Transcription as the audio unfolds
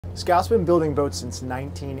Scout's been building boats since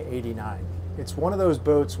 1989. It's one of those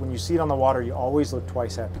boats, when you see it on the water, you always look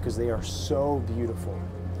twice at because they are so beautiful.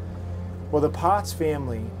 Well, the Potts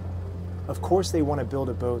family, of course they want to build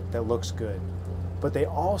a boat that looks good, but they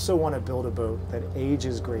also want to build a boat that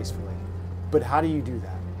ages gracefully. But how do you do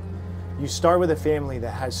that? You start with a family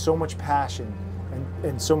that has so much passion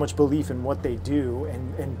and so much belief in what they do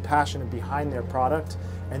and passion behind their product,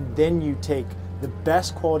 and then you take the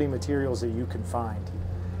best quality materials that you can find,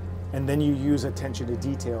 and then you use attention to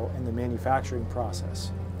detail in the manufacturing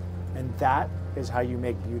process. And that is how you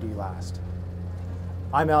make beauty last.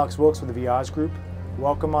 I'm Alex Wilkes with the Viage Group.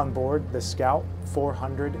 Welcome on board the Scout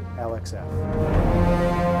 400 LXF.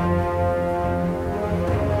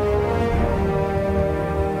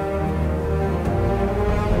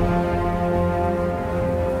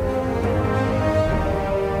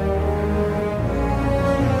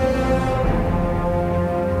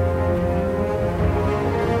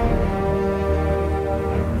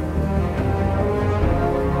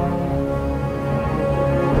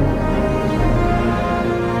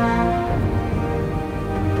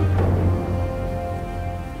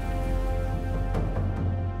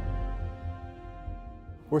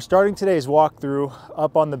 We're starting today's walkthrough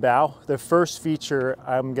up on the bow. The first feature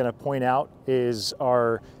I'm going to point out is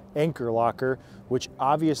our anchor locker, which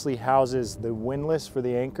obviously houses the windlass for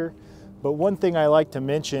the anchor. But one thing I like to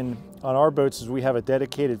mention on our boats is we have a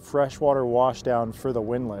dedicated freshwater washdown for the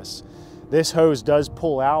windlass. This hose does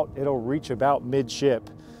pull out, it'll reach about midship.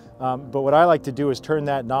 But what I like to do is turn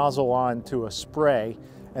that nozzle on to a spray,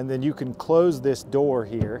 and then you can close this door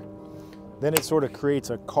here. Then it sort of creates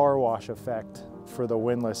a car wash effect for the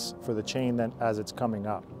windlass, for the chain then as it's coming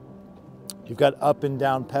up. You've got up and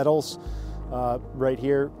down pedals right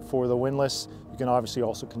here for the windlass. You can obviously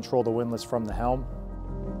also control the windlass from the helm.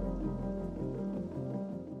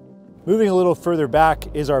 Moving a little further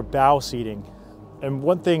back is our bow seating. And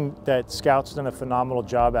one thing that Scout's done a phenomenal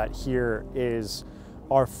job at here is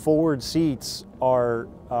our forward seats are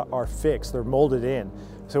fixed, they're molded in.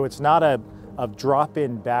 So it's not a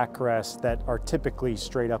drop-in backrest that are typically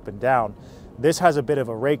straight up and down. This has a bit of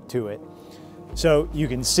a rake to it. So you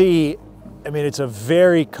can see, I mean, it's a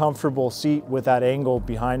very comfortable seat with that angle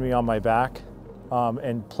behind me on my back,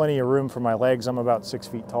 and plenty of room for my legs. I'm about 6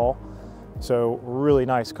 feet tall. So really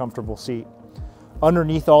nice, comfortable seat.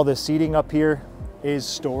 Underneath all this seating up here is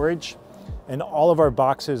storage, and all of our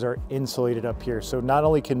boxes are insulated up here. So not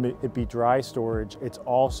only can it be dry storage, it's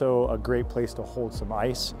also a great place to hold some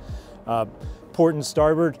ice. Port and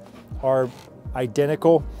starboard are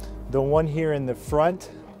identical. The one here in the front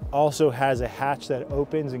also has a hatch that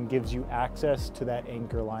opens and gives you access to that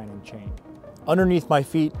anchor line and chain. Underneath my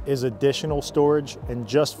feet is additional storage, and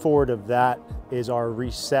just forward of that is our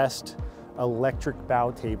recessed electric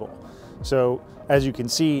bow table. So as you can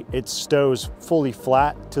see, it stows fully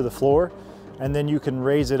flat to the floor, and then you can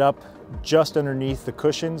raise it up just underneath the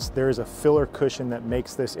cushions. There is a filler cushion that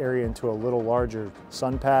makes this area into a little larger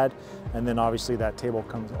sun pad, and then obviously that table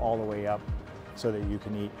comes all the way up so that you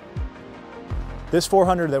can eat. This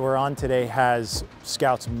 400 that we're on today has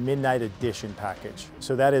Scout's Midnight Edition package.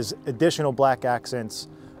 So that is additional black accents,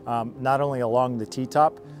 not only along the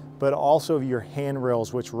T-top, but also your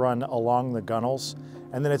handrails which run along the gunnels.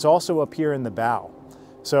 And then it's also up here in the bow.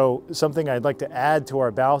 So something I'd like to add to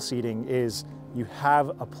our bow seating is you have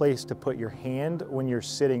a place to put your hand when you're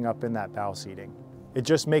sitting up in that bow seating. It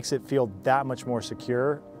just makes it feel that much more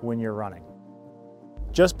secure when you're running.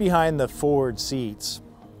 Just behind the forward seats,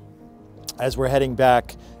 as we're heading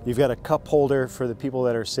back, you've got a cup holder for the people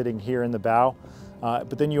that are sitting here in the bow,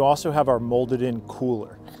 but then you also have our molded in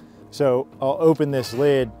cooler. So I'll open this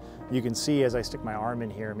lid. You can see as I stick my arm in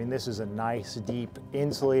here, I mean, this is a nice, deep,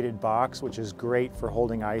 insulated box, which is great for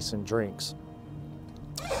holding ice and drinks.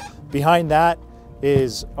 Behind that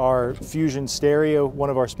is our Fusion stereo, one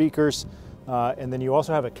of our speakers. And then you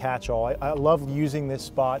also have a catch-all. I love using this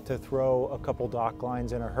spot to throw a couple dock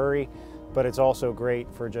lines in a hurry, but it's also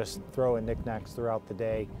great for just throwing knickknacks throughout the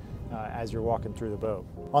day as you're walking through the boat.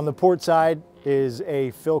 On the port side is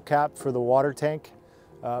a fill cap for the water tank,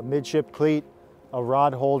 midship cleat, a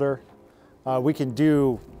rod holder. We can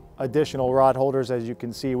do additional rod holders. As you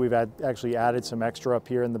can see, we've actually added some extra up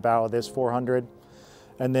here in the bow of this 400.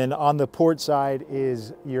 And then on the port side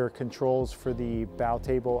is your controls for the bow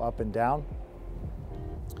table up and down.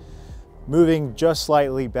 Moving just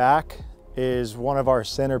slightly back is one of our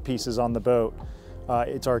centerpieces on the boat.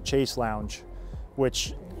 It's our chase lounge.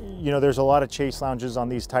 which, you know, there's a lot of chase lounges on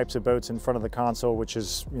these types of boats in front of the console, which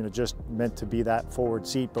is, you know, just meant to be that forward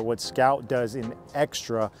seat. But what Scout does in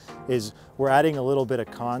extra is we're adding a little bit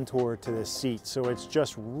of contour to this seat. So it's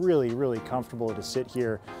just really, really comfortable to sit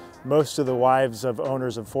here. Most of the wives of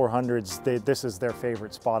owners of 400s, this is their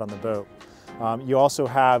favorite spot on the boat. You also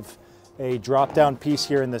have a drop-down piece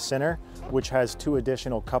here in the center, which has 2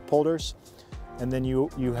 additional cup holders. And then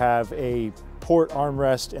you have a port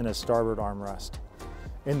armrest and a starboard armrest.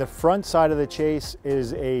 In the front side of the chase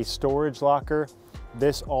is a storage locker.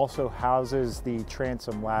 This also houses the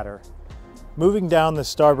transom ladder. Moving down the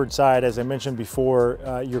starboard side, as I mentioned before,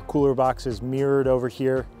 your cooler box is mirrored over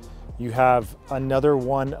here. You have another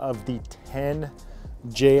one of the 10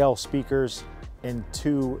 JL speakers and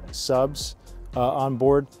 2 subs on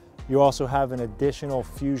board. You also have an additional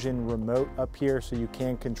Fusion remote up here, so you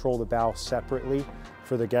can control the bow separately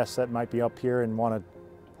for the guests that might be up here and want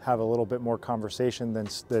to have a little bit more conversation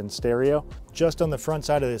than stereo. Just on the front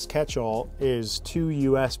side of this catch-all is 2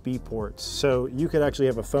 USB ports. So you could actually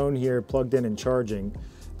have a phone here plugged in and charging.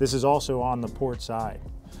 This is also on the port side.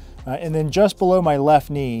 And then just below my left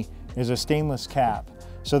knee is a stainless cap.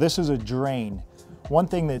 So this is a drain. One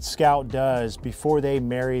thing that Scout does before they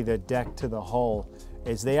marry the deck to the hull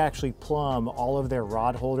is they actually plumb all of their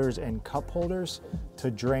rod holders and cup holders to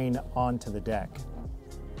drain onto the deck.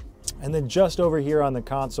 And then just over here on the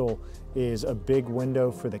console is a big window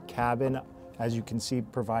for the cabin, as you can see,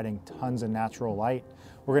 providing tons of natural light.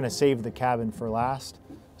 We're gonna save the cabin for last,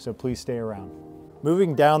 so please stay around.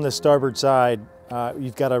 Moving down the starboard side,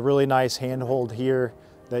 you've got a really nice handhold here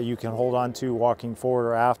that you can hold on to walking forward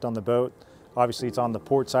or aft on the boat. Obviously it's on the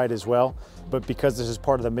port side as well, but because this is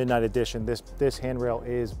part of the Midnight Edition, this handrail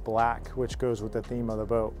is black, which goes with the theme of the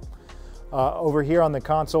boat. Over here on the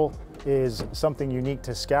console is something unique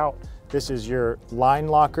to Scout. This is your line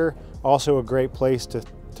locker, also a great place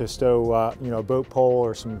to stow you know, a boat pole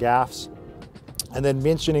or some gaffs. And then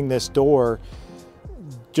mentioning this door,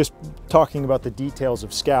 just talking about the details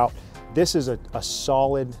of Scout, this is a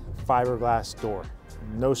solid fiberglass door.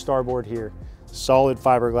 No starboard here, solid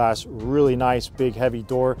fiberglass, really nice, big, heavy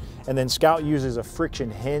door. And then Scout uses a friction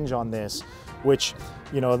hinge on this, which,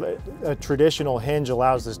 you know, a traditional hinge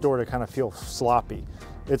allows this door to kind of feel sloppy.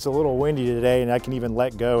 It's a little windy today and I can even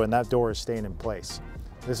let go and that door is staying in place.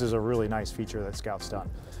 This is a really nice feature that Scout's done.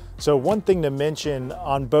 So one thing to mention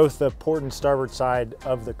on both the port and starboard side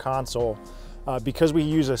of the console, because we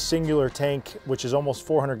use a singular tank, which is almost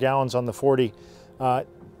 400 gallons on the 40,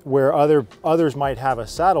 where others might have a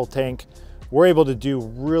saddle tank, we're able to do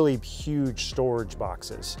really huge storage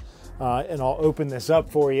boxes. And I'll open this up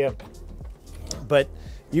for you. But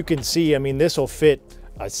you can see, I mean, this will fit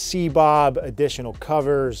a sea bob, additional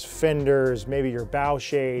covers, fenders, maybe your bow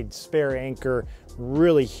shade, spare anchor,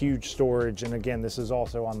 really huge storage. And again, this is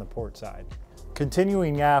also on the port side.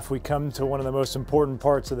 Continuing aft, we come to one of the most important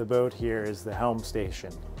parts of the boat here is the helm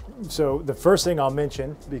station. So the first thing I'll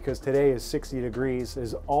mention, because today is 60 degrees,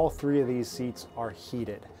 is all 3 of these seats are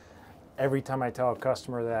heated. Every time I tell a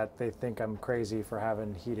customer that, they think I'm crazy for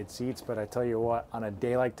having heated seats, but I tell you what, on a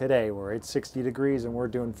day like today where it's 60 degrees and we're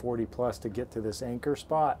doing 40 plus to get to this anchor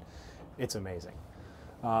spot, it's amazing.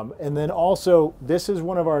 And then also, this is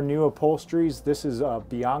one of our new upholsteries. This is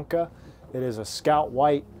Bianca. It is a Scout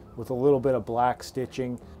white with a little bit of black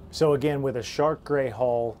stitching. So again, with a shark gray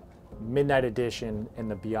hull, Midnight Edition,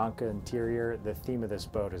 and the Bianca interior, the theme of this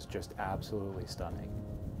boat is just absolutely stunning.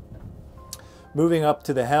 Moving up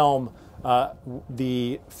to the helm,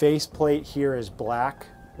 the faceplate here is black,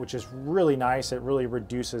 which is really nice. It really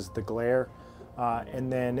reduces the glare.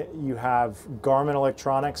 And then you have Garmin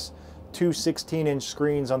electronics, 2 16-inch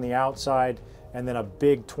screens on the outside, and then a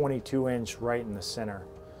big 22-inch right in the center.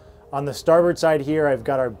 On the starboard side here, I've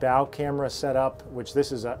got our bow camera set up, which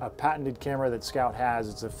this is a patented camera that Scout has.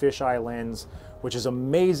 It's a fisheye lens, which is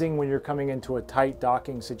amazing when you're coming into a tight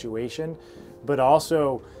docking situation, but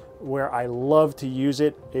also where I love to use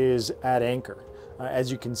it is at anchor.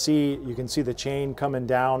 As you can see the chain coming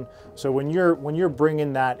down. So when you're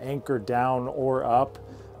bringing that anchor down or up,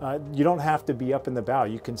 you don't have to be up in the bow.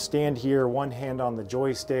 You can stand here, one hand on the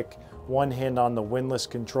joystick, one hand on the windlass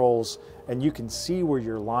controls, and you can see where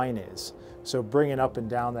your line is. So bringing up and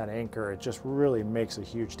down that anchor, it just really makes a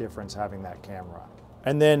huge difference having that camera.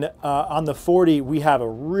 And then on the 40, we have a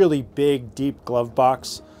really big, deep glove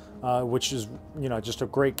box, which is, you know, just a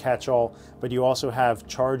great catch-all. But you also have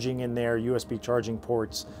charging in there, USB charging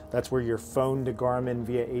ports. That's where your phone to Garmin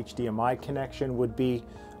via HDMI connection would be.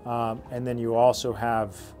 And then you also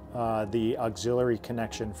have the auxiliary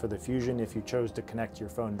connection for the Fusion if you chose to connect your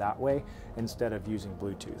phone that way instead of using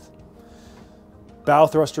Bluetooth. Bow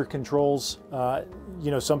thruster controls.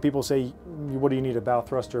 You know, some people say, what do you need a bow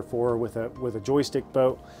thruster for with a joystick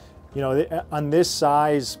boat? You know, on this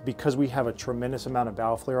size, because we have a tremendous amount of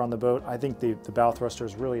bow flare on the boat, I think the bow thruster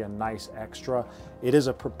is really a nice extra. It is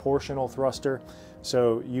a proportional thruster,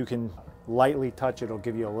 so you can lightly touch it, it'll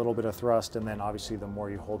give you a little bit of thrust, and then obviously the more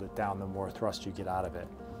you hold it down, the more thrust you get out of it.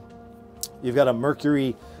 You've got a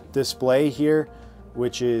Mercury display here,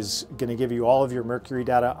 which is going to give you all of your Mercury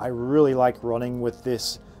data. I really like running with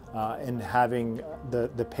this and having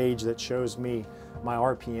the page that shows me my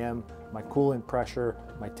RPM, my coolant pressure,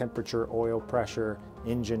 my temperature, oil pressure,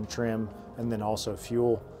 engine trim, and then also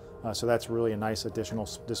fuel. So that's really a nice additional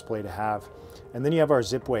display to have. And then you have our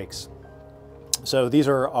zip wakes. So these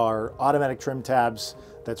are our automatic trim tabs.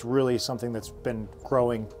 That's really something that's been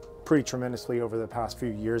growing pretty tremendously over the past few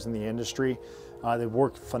years in the industry. They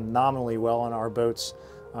work phenomenally well on our boats.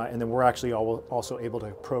 And then we're actually also able to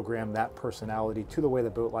program that personality to the way the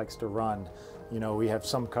boat likes to run. You know, we have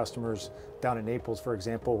some customers down in Naples, for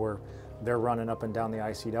example, where they're running up and down the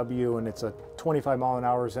ICW and it's a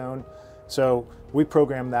 25-mile-an-hour zone. So we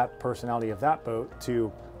program that personality of that boat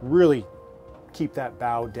to really keep that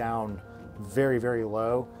bow down very, very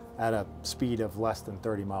low at a speed of less than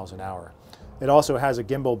 30 miles an hour. It also has a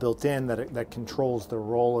gimbal built in that controls the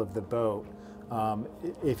roll of the boat.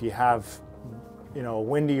 If you have, you know, a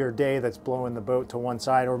windier day that's blowing the boat to one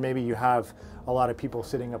side, or maybe you have a lot of people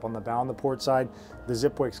sitting up on the bow on the port side, the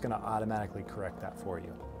zip wake's going to automatically correct that for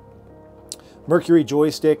you. Mercury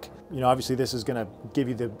joystick, you know, obviously this is going to give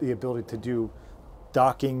you the ability to do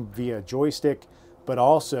docking via joystick, but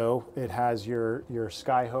also it has your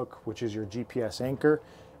skyhook, which is your GPS anchor,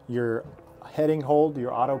 your heading hold,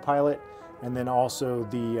 your autopilot, and then also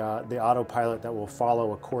the autopilot that will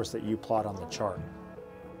follow a course that you plot on the chart.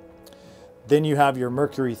 Then you have your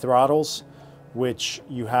Mercury throttles, which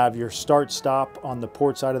you have your start stop on the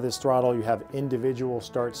port side of this throttle. You have individual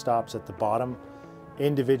start stops at the bottom,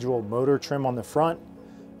 individual motor trim on the front,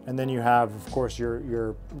 and then you have, of course,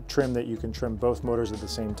 your trim that you can trim both motors at the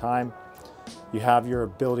same time. You have your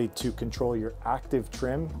ability to control your active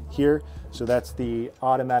trim here. So that's the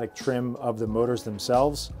automatic trim of the motors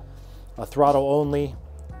themselves, a throttle only,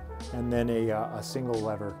 and then a single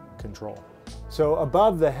lever control. So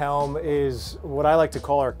above the helm is what I like to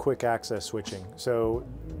call our quick access switching. So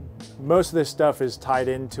most of this stuff is tied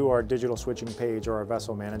into our digital switching page or our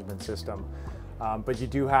vessel management system. But you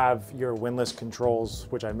do have your windlass controls,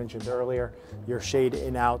 which I mentioned earlier, your shade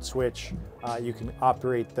in-out switch. You can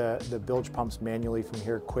operate the bilge pumps manually from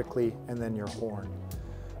here quickly, and then your horn.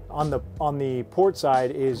 On the port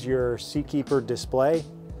side is your Seakeeper display,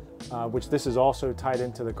 which this is also tied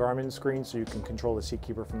into the Garmin screen, so you can control the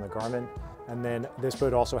Seakeeper from the Garmin. And then this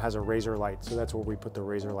boat also has a razor light, so that's where we put the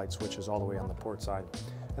razor light switches all the way on the port side.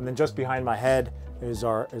 And then just behind my head is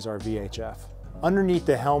our VHF. Underneath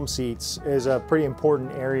the helm seats is a pretty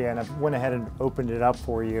important area, and I went ahead and opened it up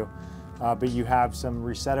for you. But you have some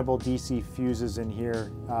resettable DC fuses in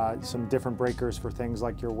here, some different breakers for things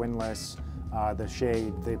like your windlass, the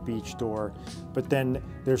shade, the beach door. But then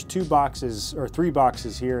there's three boxes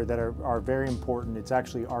here that are very important. It's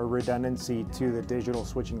actually our redundancy to the digital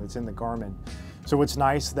switching that's in the Garmin. So what's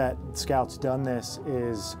nice that Scout's done this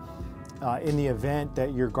is in the event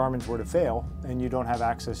that your Garmin's were to fail and you don't have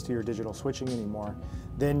access to your digital switching anymore,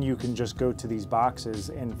 then you can just go to these boxes,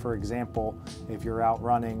 and for example, if you're out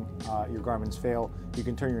running, your Garmin's fail, you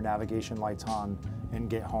can turn your navigation lights on and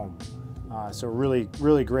get home. So really,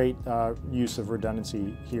 really great use of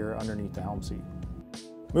redundancy here underneath the helm seat.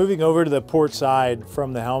 Moving over to the port side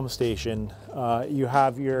from the helm station, you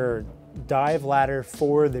have your dive ladder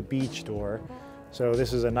for the beach door. So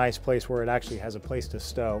this is a nice place where it actually has a place to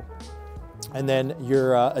stow. And then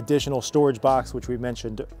your additional storage box, which we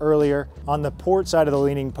mentioned earlier. On the port side of the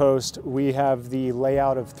leaning post, we have the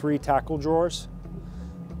layout of 3 tackle drawers.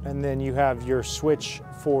 And then you have your switch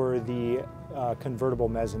for the convertible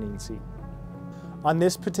mezzanine seat. On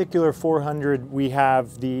this particular 400, we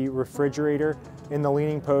have the refrigerator in the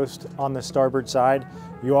leaning post on the starboard side.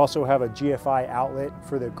 You also have a GFI outlet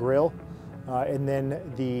for the grill, and then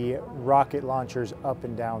the rocket launcher's up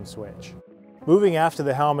and down switch. Moving aft to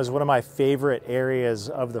the helm is one of my favorite areas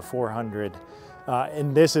of the 400.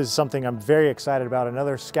 And this is something I'm very excited about.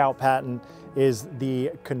 Another Scout patent is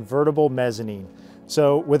the convertible mezzanine.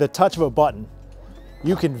 So with a touch of a button,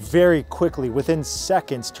 you can very quickly, within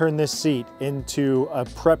seconds, turn this seat into a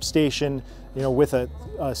prep station, you know, with a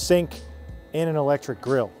sink and an electric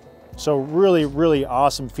grill. So really, really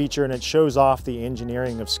awesome feature, and it shows off the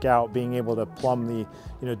engineering of Scout, being able to plumb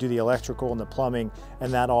the, do the electrical and the plumbing,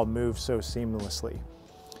 and that all moves so seamlessly.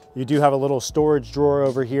 You do have a little storage drawer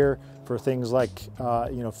over here for things like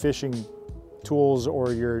fishing tools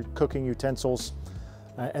or your cooking utensils.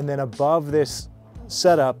 And then above this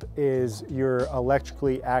setup is your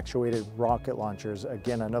electrically actuated rocket launchers.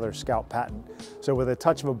 Again, another Scout patent. So with a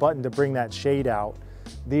touch of a button to bring that shade out,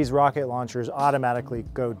 these rocket launchers automatically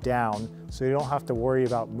go down, so you don't have to worry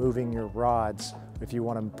about moving your rods if you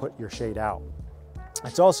want to put your shade out.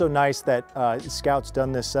 It's also nice that Scout's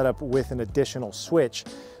done this setup with an additional switch.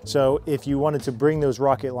 So if you wanted to bring those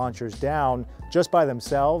rocket launchers down just by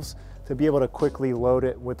themselves, to be able to quickly load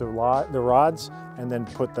it with the rods and then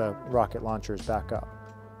put the rocket launchers back up.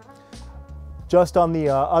 Just on the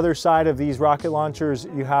other side of these rocket launchers,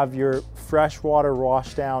 you have your freshwater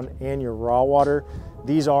washdown and your raw water.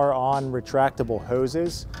 These are on retractable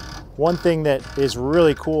hoses. One thing that is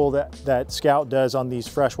really cool that Scout does on these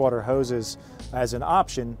freshwater hoses as an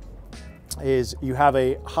option is you have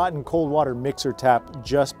a hot and cold water mixer tap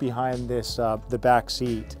just behind this the back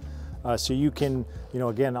seat. So you can,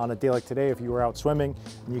 again, on a day like today, if you were out swimming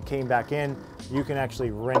and you came back in, you can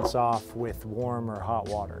actually rinse off with warm or hot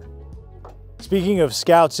water. Speaking of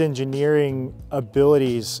Scout's engineering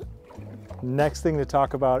abilities, next thing to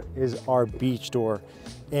talk about is our beach door.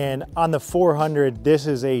 And on the 400, this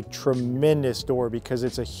is a tremendous door because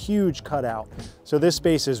it's a huge cutout. So this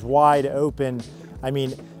space is wide open. I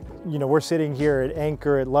mean, we're sitting here at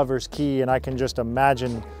anchor at Lover's Key, and I can just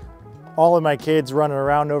imagine all of my kids running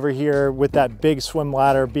around over here with that big swim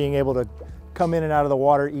ladder, being able to come in and out of the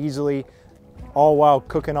water easily, all while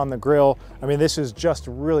cooking on the grill. I mean, this is just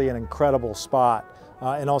really an incredible spot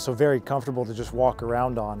and also very comfortable to just walk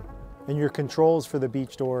around on. And your controls for the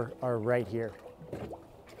beach door are right here.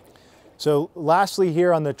 So lastly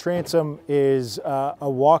here on the transom is a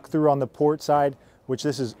walkthrough on the port side, which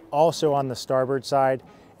this is also on the starboard side.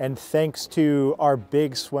 And thanks to our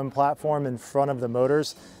big swim platform in front of the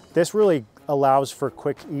motors, this really allows for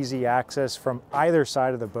quick, easy access from either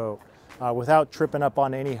side of the boat without tripping up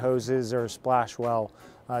on any hoses or splash well.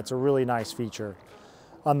 It's a really nice feature.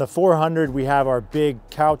 On the 400, we have our big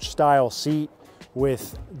couch style seat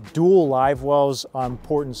with dual live wells on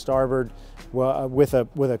port and starboard with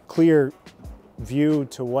a clear view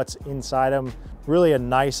to what's inside them. Really a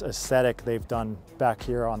nice aesthetic they've done back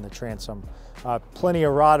here on the transom. Plenty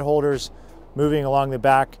of rod holders moving along the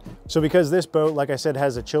back. So because this boat, like I said,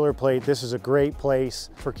 has a chiller plate, this is a great place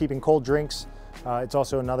for keeping cold drinks. It's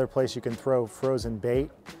also another place you can throw frozen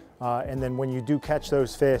bait. And then when you do catch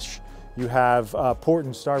those fish, you have port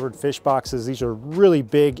and starboard fish boxes. These are really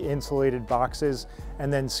big insulated boxes.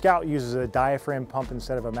 And then Scout uses a diaphragm pump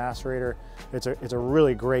instead of a macerator. It's a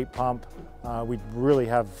really great pump. We really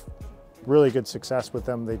have really good success with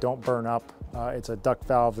them. They don't burn up. It's a duct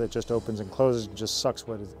valve that just opens and closes and just sucks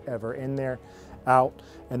whatever in there out.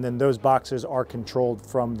 And then those boxes are controlled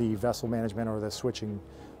from the vessel management or the switching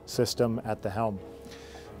system at the helm.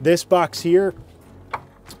 This box here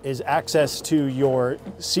is access to your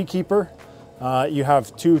Seakeeper. You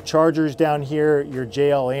have two chargers down here, your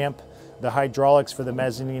JL amp, the hydraulics for the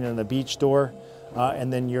mezzanine and the beach door,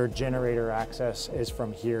 and then your generator access is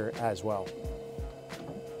from here as well.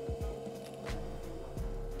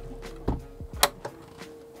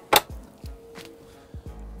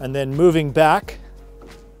 And then moving back,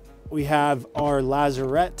 we have our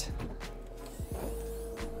lazarette.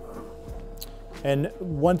 And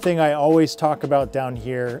one thing I always talk about down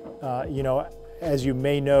here, as you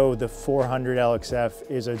may know, the 400 LXF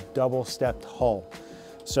is a double-stepped hull.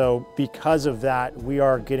 So because of that, we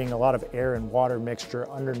are getting a lot of air and water mixture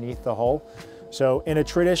underneath the hull. So in a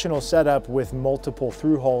traditional setup with multiple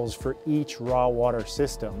through hulls for each raw water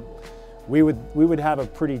system, we would have a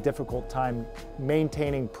pretty difficult time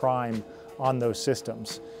maintaining prime on those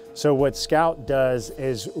systems. So what Scout does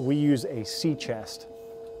is we use a sea chest.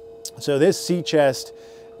 So this sea chest,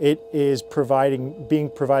 it is being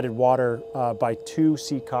provided water by two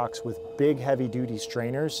seacocks with big heavy duty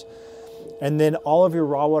strainers. And then all of your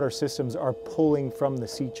raw water systems are pulling from the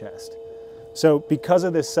sea chest. So because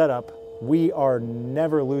of this setup, we are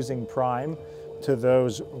never losing prime to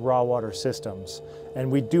those raw water systems. And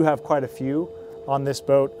we do have quite a few on this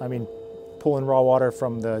boat. I mean, pulling raw water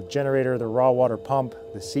from the generator, the raw water pump,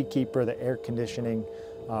 the Seakeeper, the air conditioning,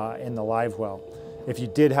 and the live well. If you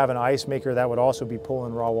did have an ice maker, that would also be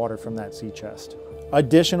pulling raw water from that sea chest.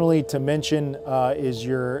 Additionally, to mention is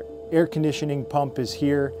your air conditioning pump is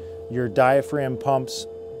here. Your diaphragm pumps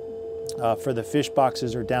for the fish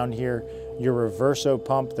boxes are down here. Your reverso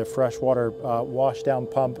pump, the freshwater washdown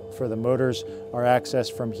pump for the motors are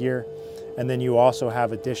accessed from here. And then you also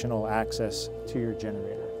have additional access to your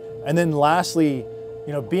generator. And then lastly,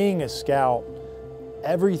 being a Scout,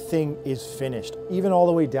 everything is finished, even all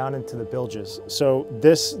the way down into the bilges. So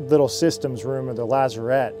this little systems room, or the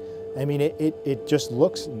lazarette, I mean, it just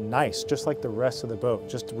looks nice, just like the rest of the boat.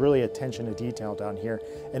 Just really attention to detail down here.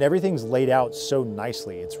 And everything's laid out so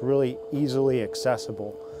nicely. It's really easily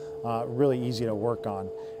accessible, really easy to work on.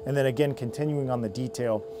 And then again, continuing on the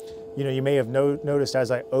detail, you know, you may have noticed as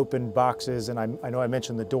I opened boxes, and I know I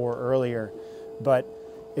mentioned the door earlier, but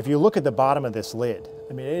if you look at the bottom of this lid,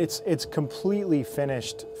 I mean, it's completely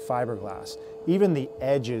finished fiberglass. Even the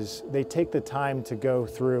edges, they take the time to go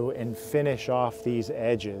through and finish off these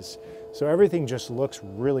edges. So everything just looks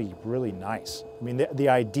really, really nice. I mean, the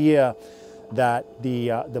idea that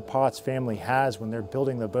the Potts family has when they're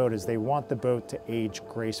building the boat is they want the boat to age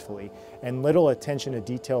gracefully. And little attention to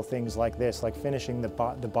detail things like this, like finishing the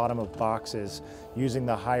bottom of boxes, using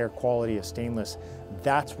the higher quality of stainless,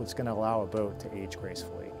 that's what's gonna allow a boat to age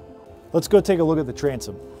gracefully. Let's go take a look at the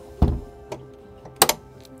transom.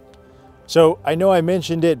 So I know I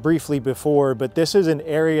mentioned it briefly before, but this is an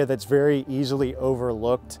area that's very easily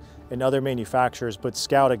overlooked in other manufacturers, but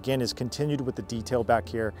Scout again has continued with the detail back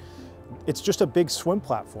here. It's just a big swim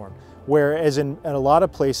platform, whereas in a lot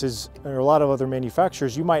of places, or a lot of other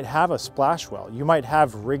manufacturers, you might have a splash well, you might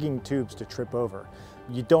have rigging tubes to trip over.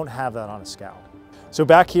 You don't have that on a Scout. So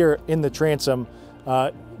back here in the transom,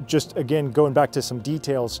 just again, going back to some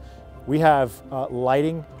details, we have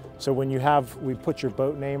lighting. So when we put your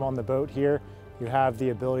boat name on the boat here, you have the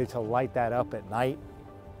ability to light that up at night.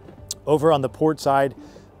 Over on the port side,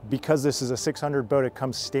 because this is a 600 boat, it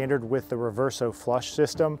comes standard with the reverso flush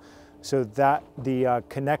system. So that the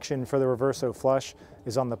connection for the reverso flush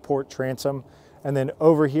is on the port transom. And then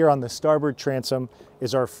over here on the starboard transom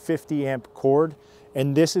is our 50 amp cord.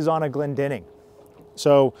 And this is on a Glendinning.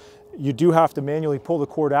 So you do have to manually pull the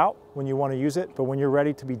cord out when you want to use it, but when you're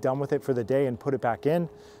ready to be done with it for the day and put it back in,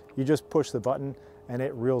 you just push the button and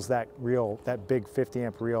it reels that big 50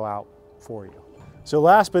 amp reel out for you. So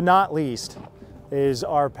last but not least is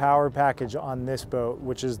our power package on this boat,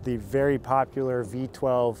 which is the very popular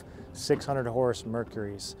V12 600 horse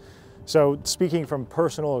Mercuries. So speaking from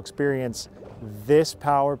personal experience, this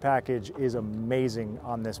power package is amazing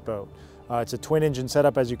on this boat. It's a twin engine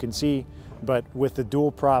setup, as you can see, but with the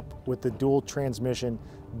dual prop, with the dual transmission,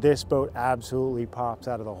 this boat absolutely pops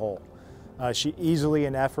out of the hole. She easily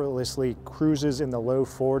and effortlessly cruises in the low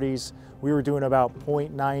 40s. We were doing about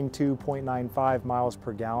 0.92, 0.95 miles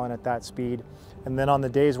per gallon at that speed. And then on the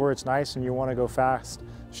days where it's nice and you want to go fast,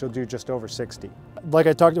 she'll do just over 60. Like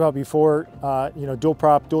I talked about before, you know, dual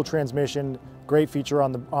prop, dual transmission, great feature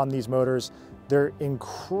on these motors. They're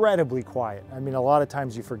incredibly quiet. I mean, a lot of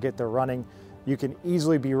times you forget they're running. You can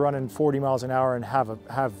easily be running 40 miles an hour and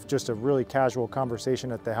have just a really casual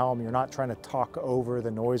conversation at the helm. You're not trying to talk over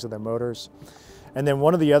the noise of the motors. And then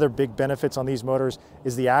one of the other big benefits on these motors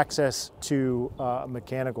is the access to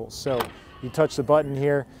mechanicals. So you touch the button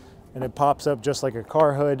here and it pops up just like a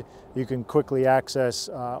car hood. You can quickly access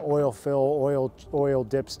oil fill, oil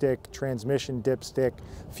dipstick, transmission dipstick,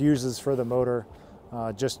 fuses for the motor.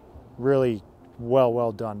 Just really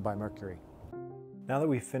well done by Mercury. Now that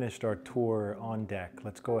we've finished our tour on deck,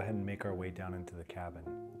 let's go ahead and make our way down into the cabin.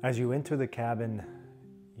 As you enter the cabin,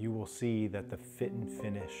 you will see that the fit and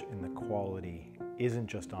finish and the quality isn't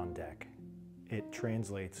just on deck. It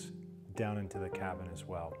translates down into the cabin as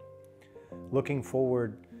well. Looking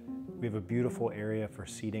forward, we have a beautiful area for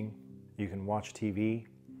seating. You can watch TV.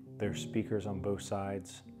 There's speakers on both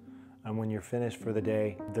sides. And when you're finished for the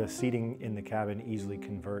day, the seating in the cabin easily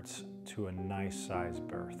converts to a nice sized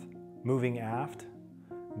berth. Moving aft,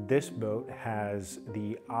 this boat has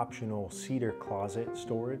the optional cedar closet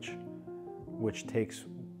storage, which takes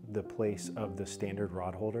the place of the standard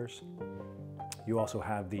rod holders. You also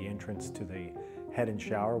have the entrance to the head and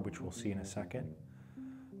shower, which we'll see in a second.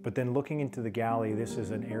 But then looking into the galley, this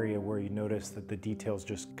is an area where you notice that the details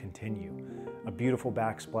just continue. A beautiful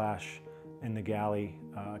backsplash in the galley,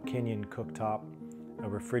 Kenyon cooktop, a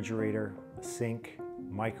refrigerator, a sink,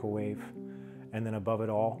 microwave, and then above it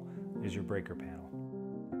all is your breaker panel.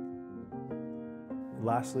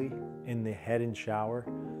 Lastly, in the head and shower,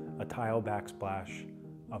 a tile backsplash,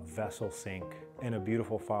 a vessel sink, and a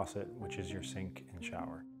beautiful faucet, which is your sink and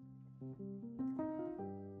shower.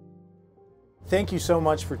 Thank you so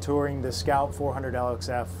much for touring the Scout 400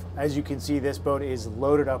 LXF. As you can see, this boat is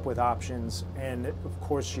loaded up with options, and of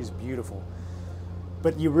course she's beautiful.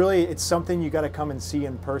 But it's something you got to come and see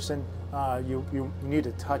in person. You need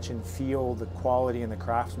to touch and feel the quality and the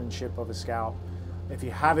craftsmanship of a Scout. If you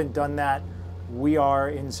haven't done that, we are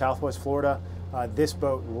in Southwest Florida. This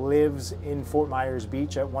boat lives in Fort Myers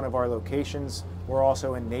Beach at one of our locations. We're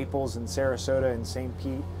also in Naples and Sarasota and St.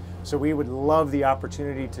 Pete. So we would love the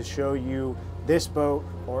opportunity to show you this boat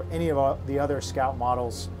or any of the other Scout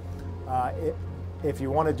models. If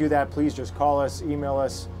you want to do that, please just call us, email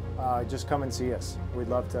us, just come and see us. We'd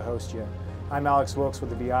love to host you. I'm Alex Wilkes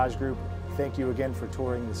with the Viage Group. Thank you again for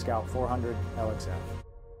touring the Scout 400 LXF.